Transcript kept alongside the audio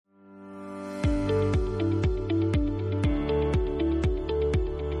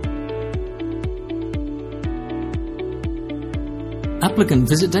Applicant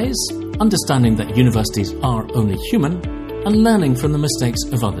visit days, understanding that universities are only human, and learning from the mistakes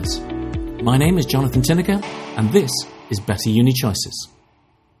of others. My name is Jonathan Tinnicker, and this is Better Uni Choices.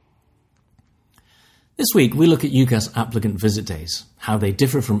 This week we look at UCAS applicant visit days, how they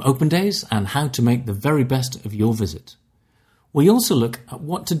differ from open days, and how to make the very best of your visit. We also look at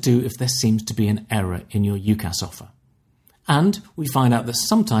what to do if there seems to be an error in your UCAS offer. And we find out that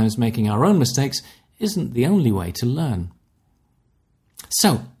sometimes making our own mistakes isn't the only way to learn.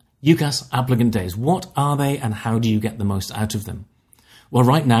 So, UCAS applicant days, what are they and how do you get the most out of them? Well,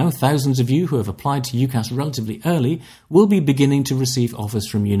 right now, thousands of you who have applied to UCAS relatively early will be beginning to receive offers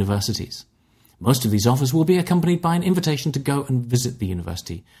from universities. Most of these offers will be accompanied by an invitation to go and visit the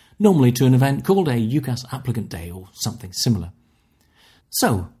university, normally to an event called a UCAS applicant day or something similar.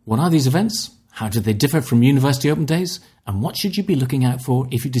 So, what are these events? How do they differ from university open days? And what should you be looking out for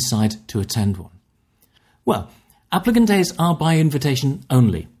if you decide to attend one? Well, applicant days are by invitation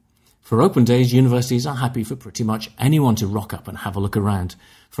only. For open days, universities are happy for pretty much anyone to rock up and have a look around.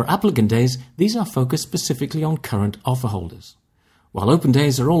 For applicant days, these are focused specifically on current offer holders. While open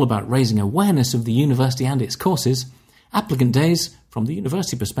days are all about raising awareness of the university and its courses, applicant days, from the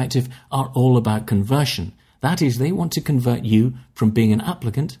university perspective, are all about conversion. That is, they want to convert you from being an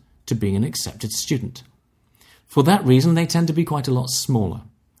applicant to being an accepted student. For that reason, they tend to be quite a lot smaller.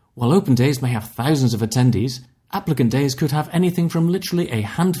 While open days may have thousands of attendees, applicant days could have anything from literally a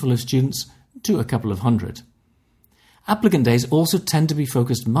handful of students to a couple of hundred. Applicant days also tend to be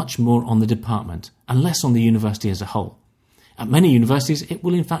focused much more on the department and less on the university as a whole. At many universities, it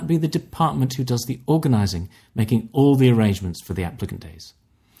will in fact be the department who does the organising, making all the arrangements for the applicant days.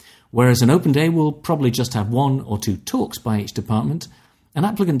 Whereas an open day will probably just have 1 or 2 talks by each department, an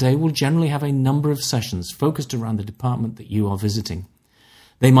applicant day will generally have a number of sessions focused around the department that you are visiting.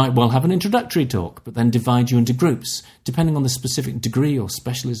 They might well have an introductory talk, but then divide you into groups, depending on the specific degree or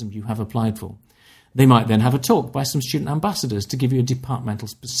specialism you have applied for. They might then have a talk by some student ambassadors to give you a departmental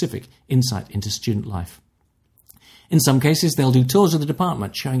specific insight into student life. In some cases, they'll do tours of the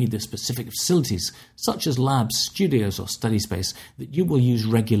department showing you the specific facilities, such as labs, studios or study space, that you will use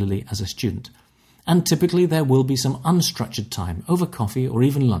regularly as a student. And typically there will be some unstructured time over coffee or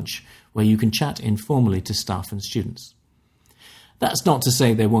even lunch where you can chat informally to staff and students. That's not to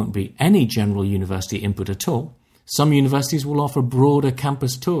say there won't be any general university input at all. Some universities will offer broader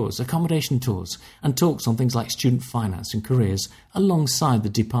campus tours, accommodation tours, and talks on things like student finance and careers alongside the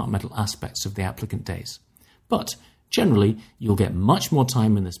departmental aspects of the applicant days. But generally, you'll get much more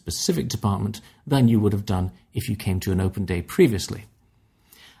time in the specific department than you would have done if you came to an open day previously.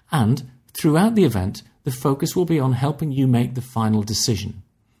 And throughout the event, the focus will be on helping you make the final decision.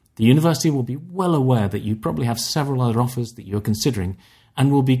 The university will be well aware that you probably have several other offers that you're considering and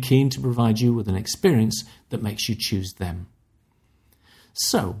will be keen to provide you with an experience that makes you choose them.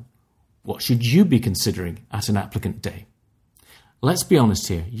 So, what should you be considering at an applicant day? Let's be honest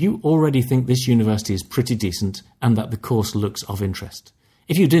here, you already think this university is pretty decent and that the course looks of interest.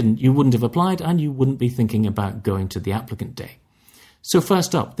 If you didn't, you wouldn't have applied and you wouldn't be thinking about going to the applicant day. So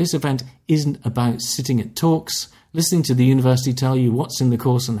first up, this event isn't about sitting at talks, listening to the university tell you what's in the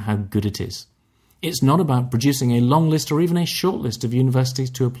course and how good it is. It's not about producing a long list or even a short list of universities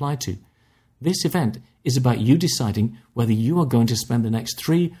to apply to. This event is about you deciding whether you are going to spend the next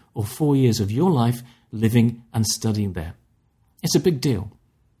 3 or 4 years of your life living and studying there. It's a big deal.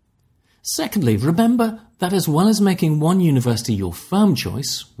 Secondly, remember that as well as making one university your firm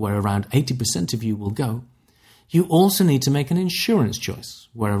choice, where around 80% of you will go, you also need to make an insurance choice,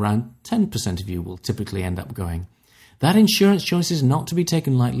 where around 10% of you will typically end up going. That insurance choice is not to be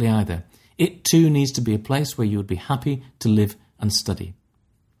taken lightly either. It too needs to be a place where you would be happy to live and study.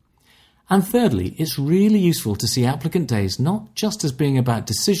 And thirdly, it's really useful to see applicant days not just as being about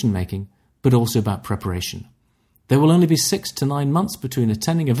decision making, but also about preparation. There will only be 6 to 9 months between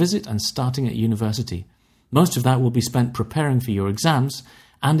attending a visit and starting at university. Most of that will be spent preparing for your exams,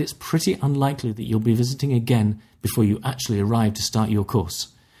 and it's pretty unlikely that you'll be visiting again before you actually arrive to start your course.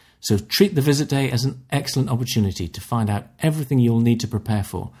 So treat the visit day as an excellent opportunity to find out everything you'll need to prepare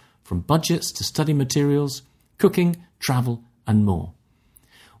for, from budgets to study materials, cooking, travel, and more.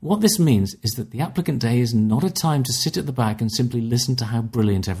 What this means is that the applicant day is not a time to sit at the back and simply listen to how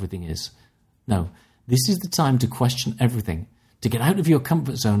brilliant everything is. No, this is the time to question everything, to get out of your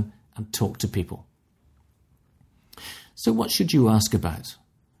comfort zone and talk to people. So what should you ask about?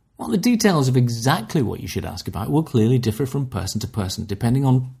 Well, the details of exactly what you should ask about will clearly differ from person to person, depending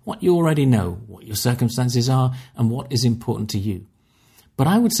on what you already know, what your circumstances are, and what is important to you. But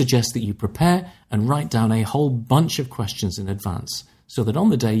I would suggest that you prepare and write down a whole bunch of questions in advance, so that on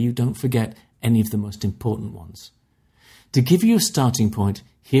the day you don't forget any of the most important ones. To give you a starting point,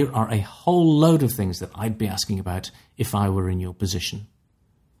 here are a whole load of things that I'd be asking about if I were in your position.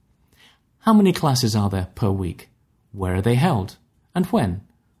 How many classes are there per week? Where are they held? And when?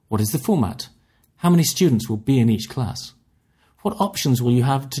 What is the format? How many students will be in each class? What options will you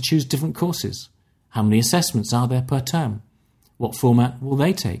have to choose different courses? How many assessments are there per term? What format will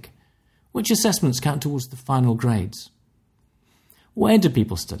they take? Which assessments count towards the final grades? Where do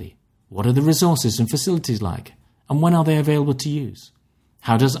people study? What are the resources and facilities like? And when are they available to use?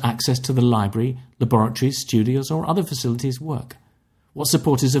 How does access to the library, laboratories, studios or other facilities work? What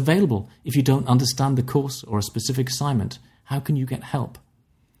support is available if you don't understand the course or a specific assignment? How can you get help?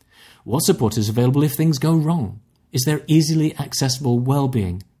 What support is available if things go wrong? Is there easily accessible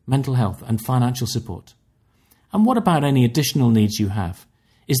well-being, mental health and financial support? And what about any additional needs you have?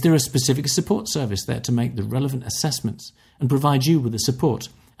 Is there a specific support service there to make the relevant assessments and provide you with the support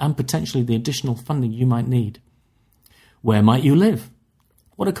and potentially the additional funding you might need? Where might you live?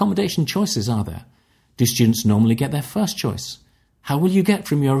 What accommodation choices are there? Do students normally get their first choice? How will you get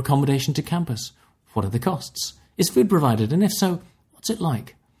from your accommodation to campus? What are the costs? Is food provided? And if so, what's it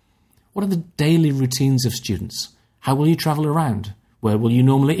like? What are the daily routines of students? How will you travel around? Where will you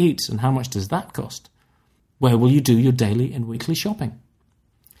normally eat and how much does that cost? Where will you do your daily and weekly shopping?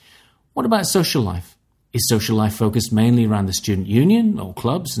 What about social life? Is social life focused mainly around the student union or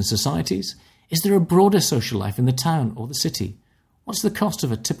clubs and societies? Is there a broader social life in the town or the city? What's the cost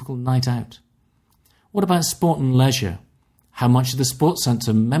of a typical night out? What about sport and leisure? How much are the sports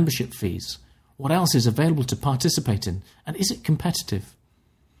centre membership fees? What else is available to participate in? And is it competitive?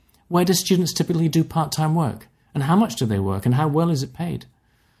 Where do students typically do part-time work? And how much do they work? And how well is it paid?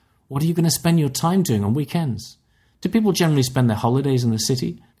 What are you going to spend your time doing on weekends? Do people generally spend their holidays in the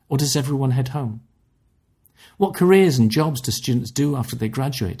city? Or does everyone head home? What careers and jobs do students do after they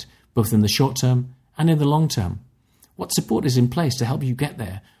graduate, both in the short term and in the long term? What support is in place to help you get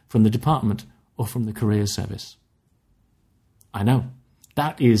there from the department or from the careers service? I know,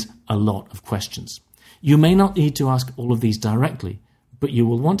 that is a lot of questions. You may not need to ask all of these directly, but you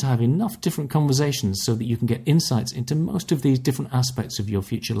will want to have enough different conversations so that you can get insights into most of these different aspects of your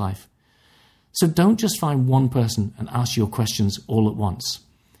future life. So don't just find one person and ask your questions all at once.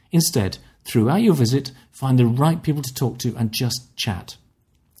 Instead, throughout your visit, find the right people to talk to and just chat.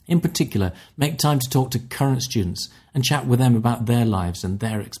 In particular, make time to talk to current students and chat with them about their lives and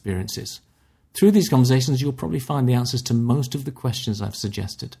their experiences. Through these conversations, you'll probably find the answers to most of the questions I've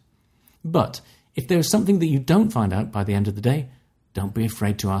suggested. But if there is something that you don't find out by the end of the day, don't be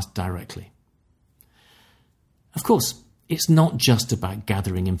afraid to ask directly. Of course, it's not just about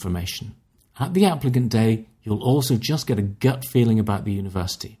gathering information. At the applicant day, you'll also just get a gut feeling about the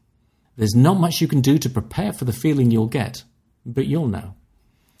university. There's not much you can do to prepare for the feeling you'll get, but you'll know.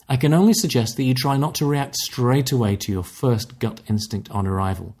 I can only suggest that you try not to react straight away to your first gut instinct on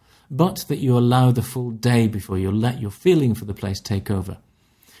arrival, but that you allow the full day before you let your feeling for the place take over.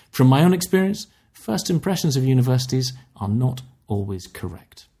 From my own experience, first impressions of universities are not always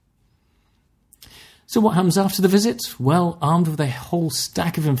correct. So what happens after the visit? Well, armed with a whole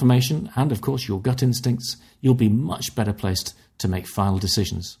stack of information and, of course, your gut instincts, you'll be much better placed to make final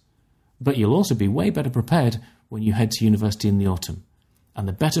decisions. But you'll also be way better prepared when you head to university in the autumn. And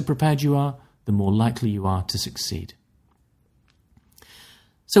the better prepared you are, the more likely you are to succeed.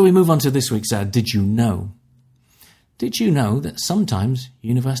 So we move on to this week's Did You Know? Did you know that sometimes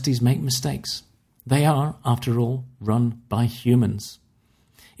universities make mistakes? They are, after all, run by humans.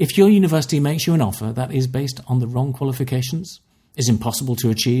 If your university makes you an offer that is based on the wrong qualifications, is impossible to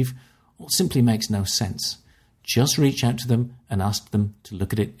achieve, or simply makes no sense, just reach out to them and ask them to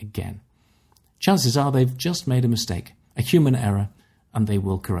look at it again. Chances are they've just made a mistake, a human error, and they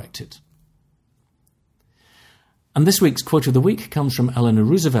will correct it. And this week's quote of the week comes from Eleanor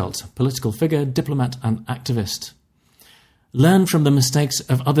Roosevelt, political figure, diplomat and activist. "Learn from the mistakes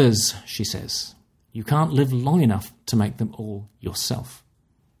of others," she says. "You can't live long enough to make them all yourself."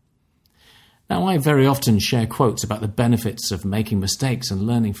 Now, I very often share quotes about the benefits of making mistakes and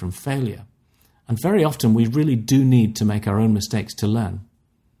learning from failure. And very often we really do need to make our own mistakes to learn.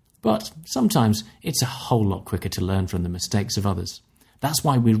 But sometimes it's a whole lot quicker to learn from the mistakes of others. That's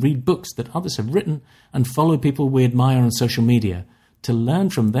why we read books that others have written and follow people we admire on social media to learn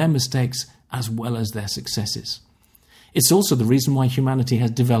from their mistakes as well as their successes. It's also the reason why humanity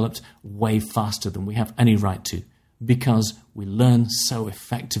has developed way faster than we have any right to, because we learn so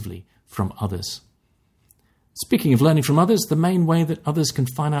effectively from others. Speaking of learning from others, the main way that others can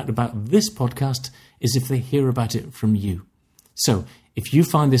find out about this podcast is if they hear about it from you. So, if you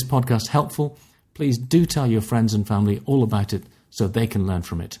find this podcast helpful, please do tell your friends and family all about it so they can learn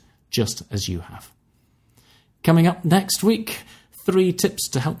from it, just as you have. Coming up next week, 3 tips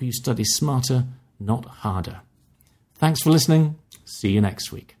to help you study smarter, not harder. Thanks for listening. See you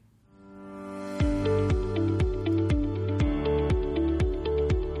next week.